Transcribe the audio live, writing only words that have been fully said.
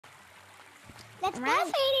Let's go,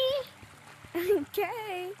 sweetie.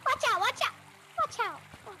 Okay. Watch out, watch out. Watch out,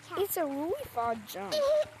 watch out. It's a really far jump.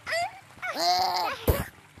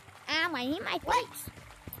 I hit my face.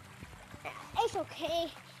 It's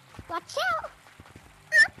okay. Watch out.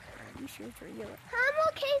 You sure it's regular? I'm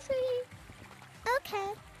okay, sweetie. Okay.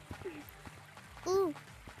 Ooh.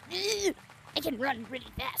 I can run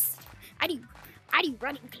really fast. I do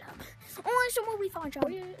running club. Oh, it's a really far jump.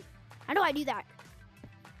 How do I do that?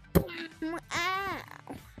 Ow.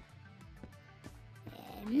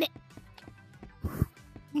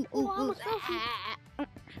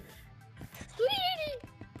 Sweetie.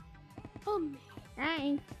 Oh, man.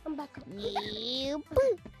 Hi. I'm back up. Yep.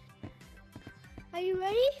 Are you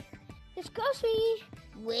ready? Let's go, sweetie.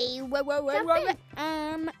 Wait.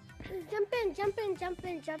 Jump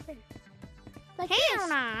in. Like Hell this.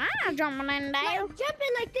 no, I'm not jumping in there. Like, jump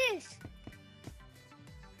in like this.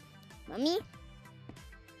 Mommy?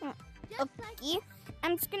 Just like Okay.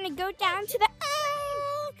 I'm just gonna go down to the. I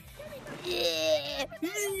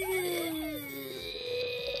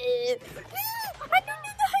don't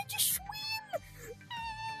know how to swim.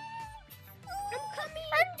 I'm coming.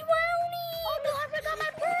 I'm drowning. Oh no, I forgot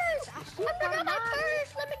my purse. I forgot my purse.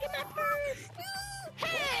 Let me get my purse.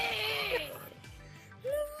 Hey!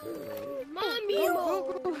 Mommy!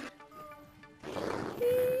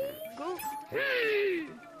 Go. Hey!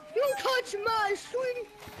 You touch my sweetie!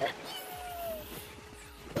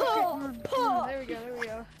 Paw! There we go.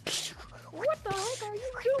 What the heck are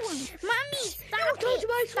you doing? Mommy, stop You touch it.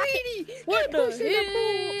 my Stop it. sweetie! What Get pushed in the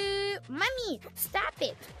pool! Mommy, stop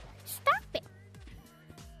it. Stop it.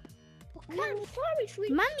 I'm sorry,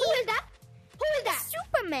 sweetie. Mommy. Who is that? Who is that?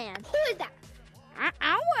 Superman. Who is that? I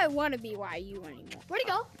don't want to be like you anymore. Where'd he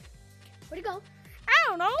go? Where'd he go? I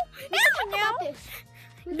don't know. We can talk about this.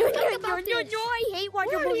 No, Talk about this. I hate water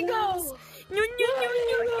Where'd he balloons. go? No,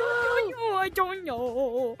 I don't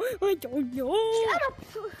know. Shut up.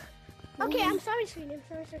 Okay, I'm sorry, sweetie. I'm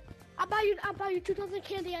sorry. I'll buy you 2,000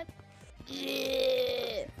 candy. I'm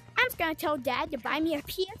just gonna tell Dad to buy me a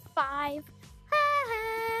PS5.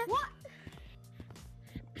 What?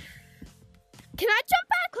 Can I jump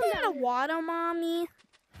back in the water, Mommy?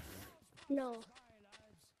 No.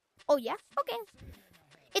 Oh, yeah? Okay.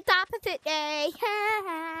 It's opposite day.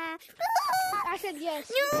 I said yes.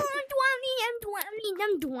 No,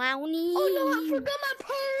 I'm drowning. Oh no, I forgot my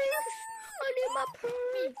purse. I need my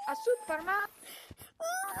purse. A Superman.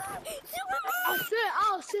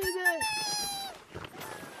 I'll say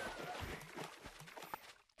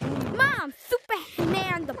that. Mom,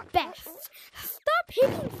 Superman the best. Stop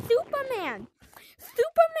hitting Superman.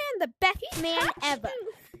 Superman the best man ever.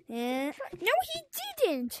 No, he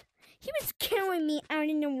didn't. He was killing me out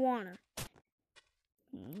in the water.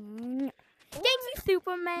 Thank you,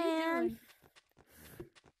 Superman.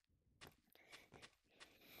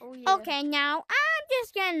 Oh, yeah. Okay, now I'm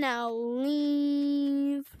just gonna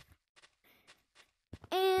leave.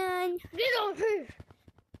 And Get over here.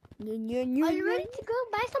 Are you ready to go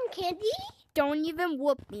buy some candy? Don't even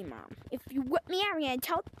whoop me, Mom. If you whoop me, I'm gonna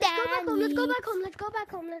tell Daddy. Let's go back home. I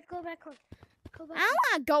don't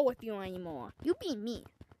wanna go with you anymore. You beat me.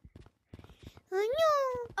 I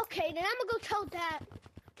know. Okay, then I'm gonna go tell Dad.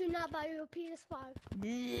 Do not buy you a PS5.